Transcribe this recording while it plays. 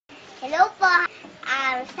Hello po.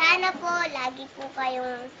 Sana po lagi po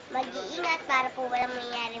kayong mag-iingat para po walang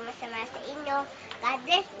mangyari masama sa inyo. God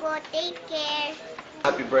bless po. Take care.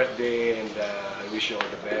 Happy birthday and I wish you all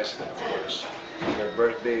the best. Of course, your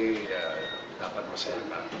birthday, dapat masaya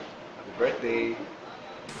ka. Happy birthday.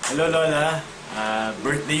 Hello Lola,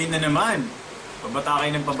 birthday yun na naman. Pabata kayo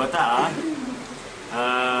ng pabata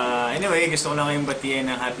Anyway, gusto ko lang kayong batiin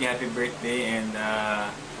ng happy birthday and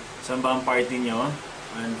saan ba ang party nyo?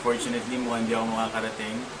 Unfortunately, mukhang hindi ako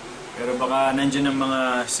makakarating. Pero baka nandyan ang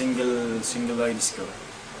mga singleoids ko.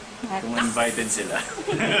 Kung invited sila.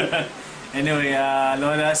 Anyway,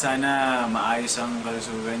 Lola, sana maayos ang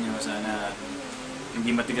kalusugan nyo. Sana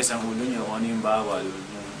hindi matigas ang ulo nyo. Kung ano yung bawal, huwag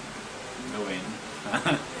nyo gawin.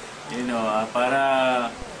 You know,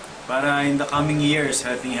 para in the coming years,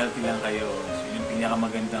 healthy lang kayo. So, yun yung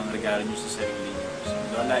pinakamagandang regalo nyo sa sarili nyo. So,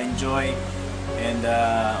 Lola, enjoy. And,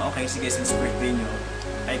 okay, sige, since birthday nyo,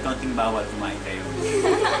 ay konting bawal, kumain kayo.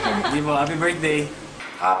 Hindi po, happy birthday!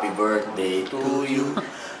 Happy birthday to you.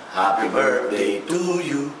 Happy birthday to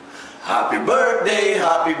you. Happy birthday,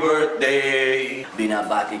 happy birthday.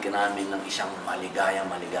 Binabati ka namin ng isang maligayang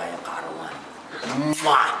kaarawan.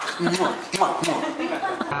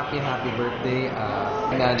 Happy birthday.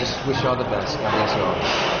 And I just wish you all the best. God bless you all.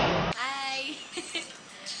 Hi!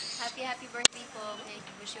 happy birthday po. Okay,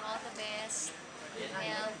 wish you all the best. Good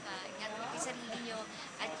health. Ingat po yung sarili nyo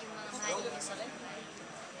at yung mga mahal nyo sa buhay.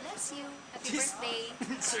 Bless you. Happy birthday.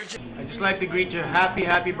 I'd just like to greet you.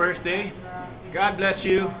 Happy birthday. God bless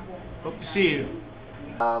you. Hope to see you.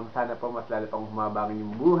 Sana po mas lalo pang humabangin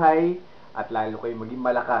yung buhay at lalo kayo maging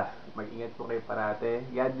malakas. Mag-ingat po kayo parate.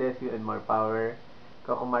 God bless you and more power.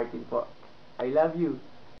 Coco Martin po. I love you.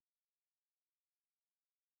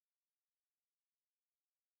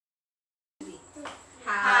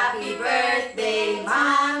 Happy birthday,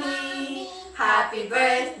 Mommy. Happy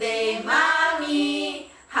birthday,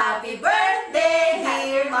 Mommy. Happy birthday,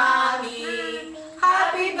 dear Mommy.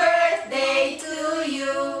 Happy birthday to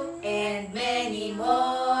you and many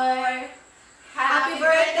more. Happy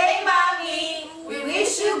birthday, Mommy. We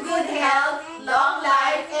wish you good health, long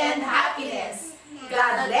life, and happiness.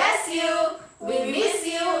 God bless you. We miss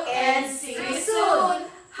you and see you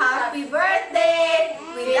soon. Happy birthday.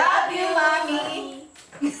 We love you, Mommy.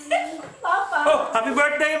 Papa. Oh, happy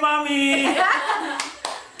birthday, Mommy!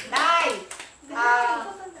 Nay,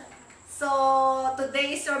 so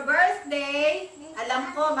today is your birthday.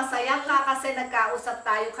 Alam ko, masaya ka kasi nagkausap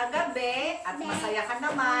tayo kagabi at masaya ka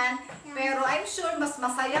naman. Pero I'm sure mas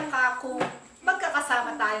masaya ka kung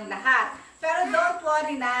magkakasama tayong lahat. Pero don't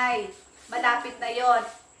worry, Nay. Malapit na yon.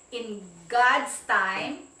 In God's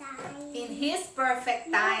time, in His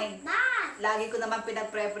perfect time. Lagi ko naman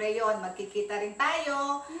pinag-pray yun. Magkikita rin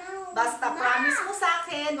tayo. Basta promise mo sa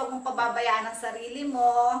akin, huwag mong pababayaan ang sarili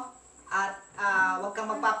mo. At huwag kang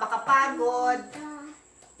magpapakapagod.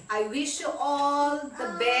 I wish you all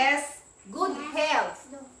the best, good health,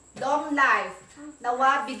 long life.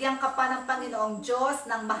 Nawa, bigyan ka pa ng Panginoong Diyos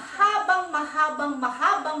ng mahabang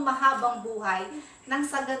buhay. Nang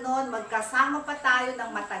sa ganon, magkasama pa tayo ng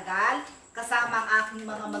matagal, kasama ang aking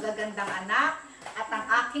mga magagandang anak, at ang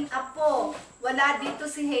aking apo. Wala dito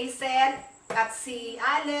si Hazel at si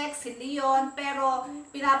Alex, si Leon, pero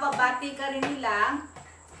pinapabati ka rin nila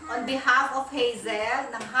on behalf of Hazel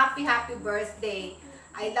ng happy birthday.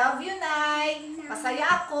 I love you, Nay.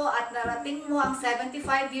 Masaya ako at narating mo ang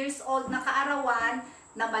 75 years old na kaarawan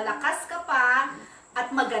na malakas ka pa at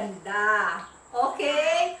maganda.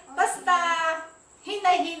 Okay? Basta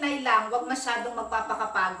hinay-hinay lang, huwag masyadong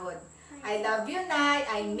magpapakapagod. I love you, Nay.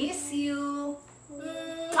 I miss you.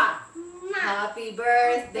 Mwah! Happy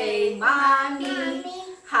birthday, Mommy.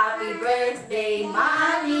 Happy birthday,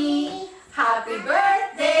 Mommy. Happy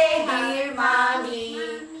birthday, dear Mommy.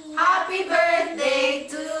 Happy birthday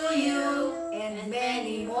to you and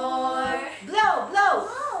many more. Blow, blow.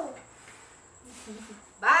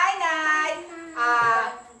 Bye, Nay.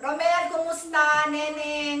 Romel, kumusta,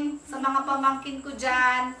 Neneng? Sa mga pamangkin ko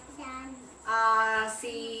dyan.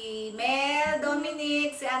 Si Mel,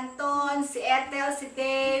 Dominic, si Anton, si Ethel, si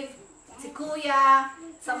Dave, si Kuya,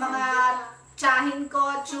 sa mga tsahin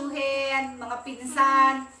ko, tsuhin, mga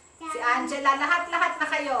pinsan, si Angela, lahat-lahat na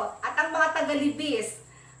kayo. At ang mga tagalibis.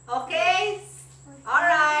 Okay?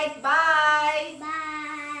 Alright, bye!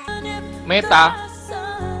 Bye! Meta,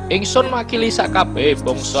 ingson makili sa kape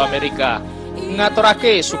bangsa Amerika,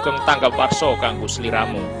 ngaturake sugeng tanggal parso kanggo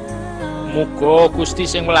sliramu. Muga Gusti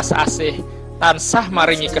sing welas asih tansah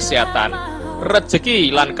maringi kesehatan,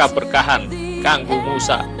 rezeki lan kaberkahan kanggo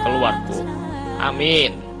musa keluarga.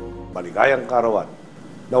 Amin. Maligayang kaarawan.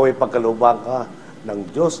 Naway pagkalubang ka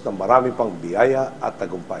ng Diyos na marami pang biyaya at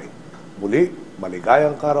tagumpay. Muli,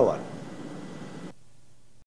 maligayang karawan.